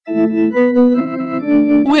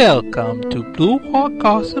Welcome to Blue Hawk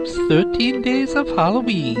Gossip's 13 Days of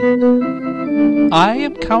Halloween. I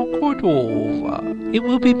am Count Cordova. It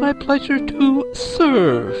will be my pleasure to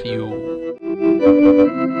serve you.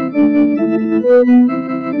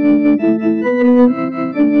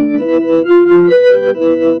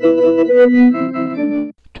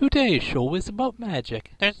 Today's show is about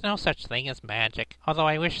magic. There's no such thing as magic, although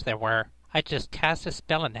I wish there were. I'd just cast a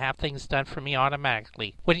spell and have things done for me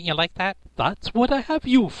automatically. Wouldn't you like that? That's what I have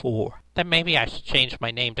you for. Then maybe I should change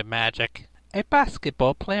my name to Magic. A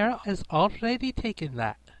basketball player has already taken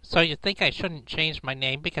that. So you think I shouldn't change my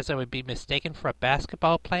name because I would be mistaken for a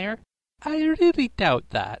basketball player? I really doubt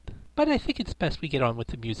that. But I think it's best we get on with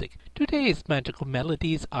the music. Today's magical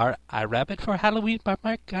melodies are I Rabbit for Halloween by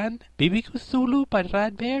Mark Gunn, Baby Cthulhu by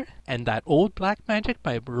Rad Bear, and That Old Black Magic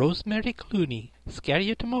by Rosemary Clooney. Scare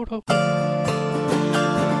you tomorrow.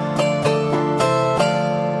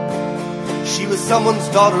 She was someone's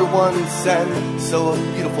daughter once, and so a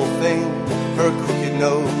beautiful thing. Her crooked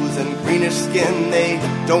nose and greenish skin, they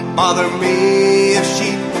don't bother me. If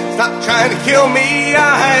she stopped trying to kill me,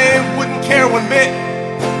 I wouldn't care one bit.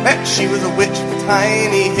 That she was a witch with a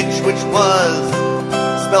tiny hitch, which was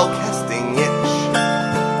spell-casting itch.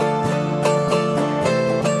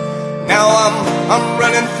 Now I'm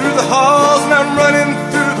running through the halls and I'm running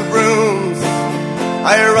through the rooms.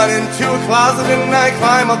 I run into a closet and I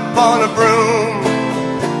climb up on a broom.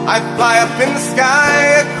 I fly up in the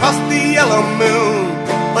sky across the yellow moon.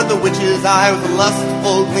 But the witch's eye with a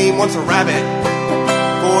lustful gleam wants a rabbit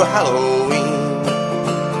for Halloween.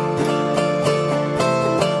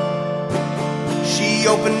 She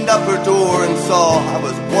opened up her door and saw I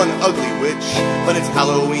was one ugly witch. But it's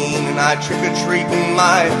Halloween and I trick-or-treat and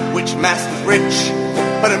my witch mask is rich.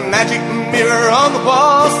 But a magic mirror on the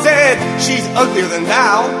wall said she's uglier than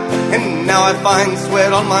thou. And now I find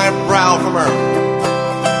sweat on my brow from her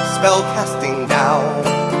spell-casting down.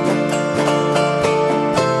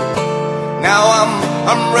 Now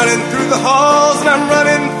I'm running through the halls and I'm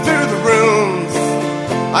running through the rooms.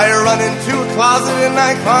 I run into a closet and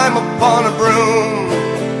I climb up on a broom.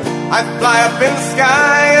 I fly up in the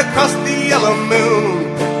sky across the yellow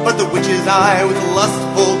moon. But the witch's eye with a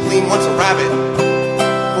lustful gleam wants a rabbit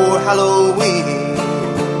for Halloween.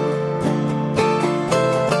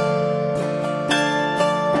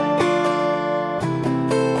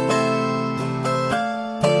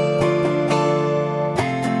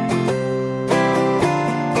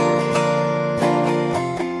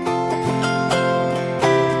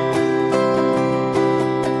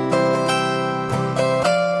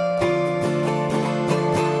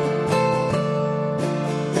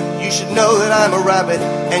 You should know that I'm a rabbit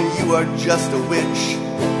and you are just a witch.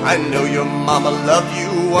 I know your mama loved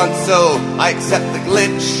you once, so I accept the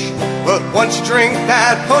glitch. But once you drink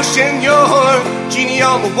that potion, your genie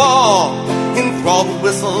on the wall enthrall will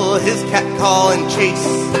whistle his cat call and chase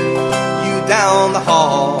you down the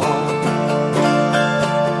hall.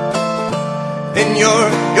 Then you're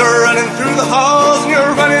running through the halls and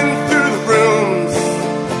you're running through the rooms.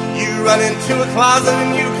 You run into a closet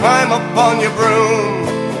and you climb up on your broom.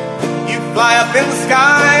 You fly up in the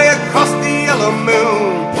sky across the yellow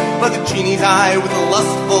moon. But the genie's eye with a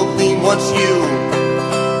lustful gleam wants you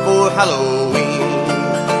for Halloween.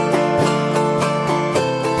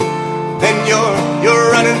 Then you're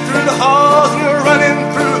running through the halls and you're running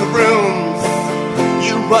through the rooms.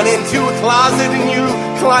 You run into a closet and you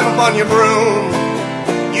climb up on your broom.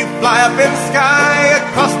 You fly up in the sky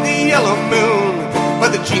across the yellow moon.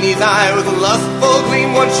 But the genie's eye with a lustful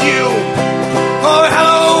gleam wants you for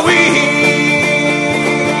Halloween.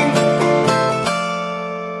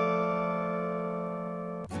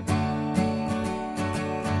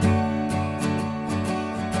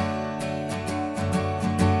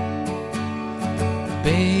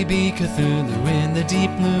 Baby Cthulhu in the deep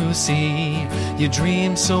blue sea, you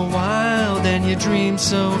dream so wild and you dream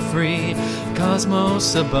so free.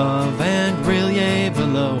 Cosmos above and Brillier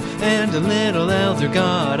below, and a little elder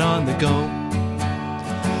god on the go.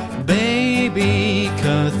 Baby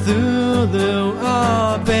Cthulhu,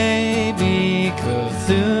 oh baby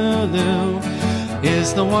Cthulhu.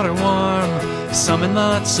 Is the water warm? Summon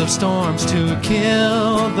lots of storms to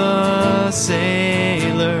kill the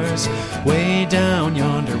sailors. Way down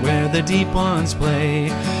yonder where the deep ones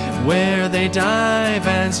play, where they dive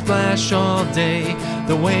and splash all day.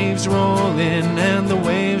 The waves roll in and the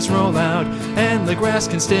waves roll out, and the grass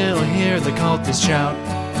can still hear the cultists shout.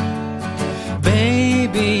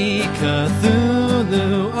 Baby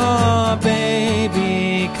Cthulhu, oh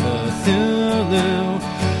baby Cthulhu.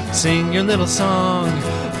 Sing your little song,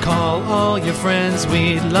 call all your friends,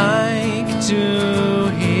 we'd like to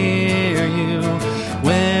hear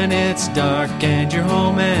dark and you're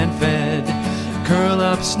home and fed. Curl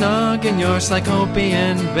up snug in your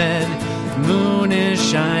Cyclopean bed. Moon is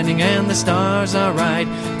shining and the stars are right.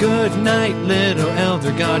 Good night, little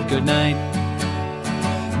elder god, good night.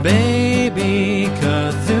 Baby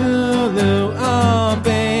Cthulhu, oh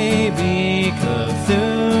baby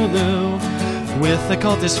Cthulhu. With the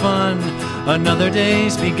cultist fun, another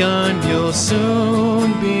day's begun. You'll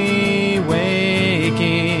soon be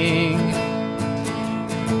waking.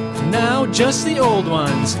 Now just the old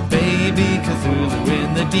ones, baby Cthulhu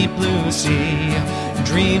in the deep blue sea.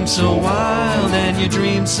 Dream so wild and you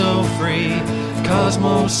dream so free.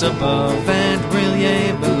 Cosmos above and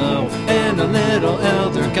Brillier below, and a little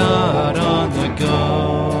elder god on the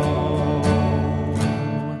go.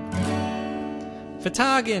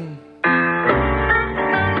 Vertagen.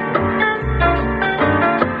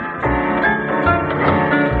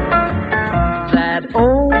 That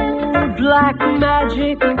old black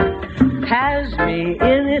magic has me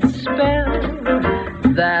in its spell.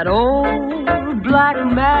 That old black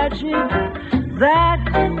magic that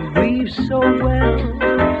you weave so well.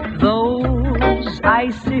 Those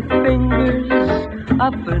icy fingers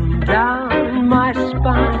up and down my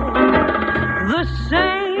spine. The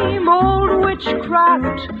same old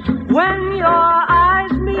witchcraft when your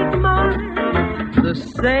eyes meet mine. The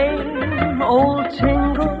same old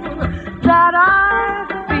tingle that I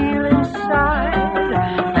feel inside.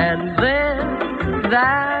 And then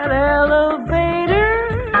that elevator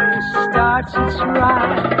starts its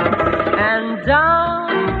ride. And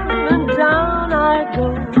down I go,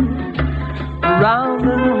 round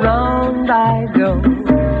and round I go,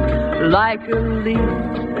 like a leaf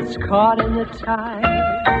that's caught in the tide.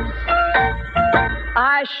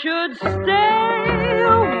 I should stay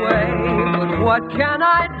away, but what can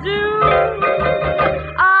I do?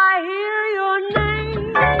 I hear your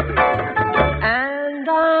name, and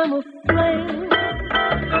I'm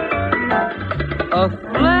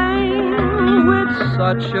aflame with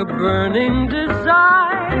such a burning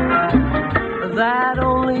desire that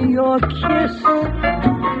only your kiss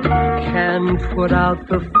can put out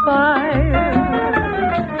the fire.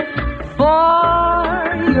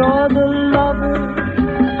 For you're the lover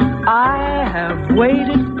I have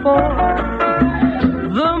waited for,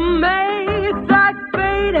 the mate that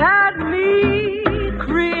fate had me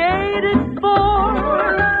created for.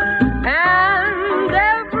 And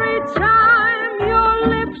every time your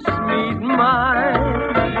lips meet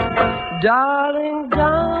mine, darling,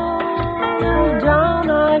 down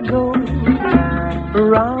I go,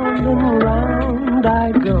 round and round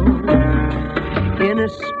I go, in a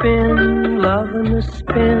spin, love in a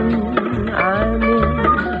spin I'm in,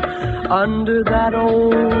 under that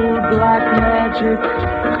old black magic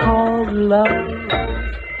called love.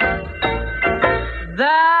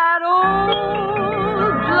 That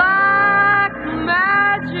old black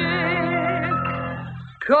magic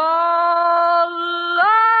called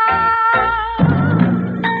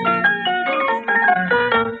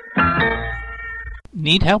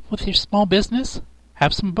Need help with your small business?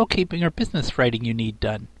 Have some bookkeeping or business writing you need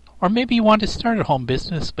done? Or maybe you want to start a home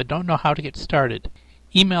business but don't know how to get started?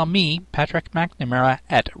 Email me, Patrick McNamara,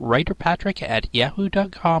 at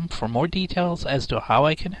writerpatrick@yahoo.com for more details as to how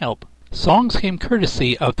I can help. Songs came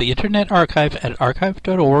courtesy of the Internet Archive at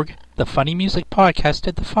archive.org, the Funny Music Podcast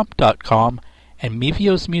at thefump.com, and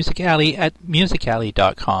Mevio's Music Alley at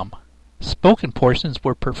musicalley.com. Spoken portions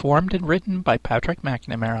were performed and written by Patrick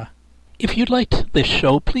McNamara. If you liked this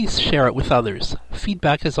show, please share it with others.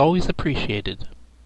 Feedback is always appreciated.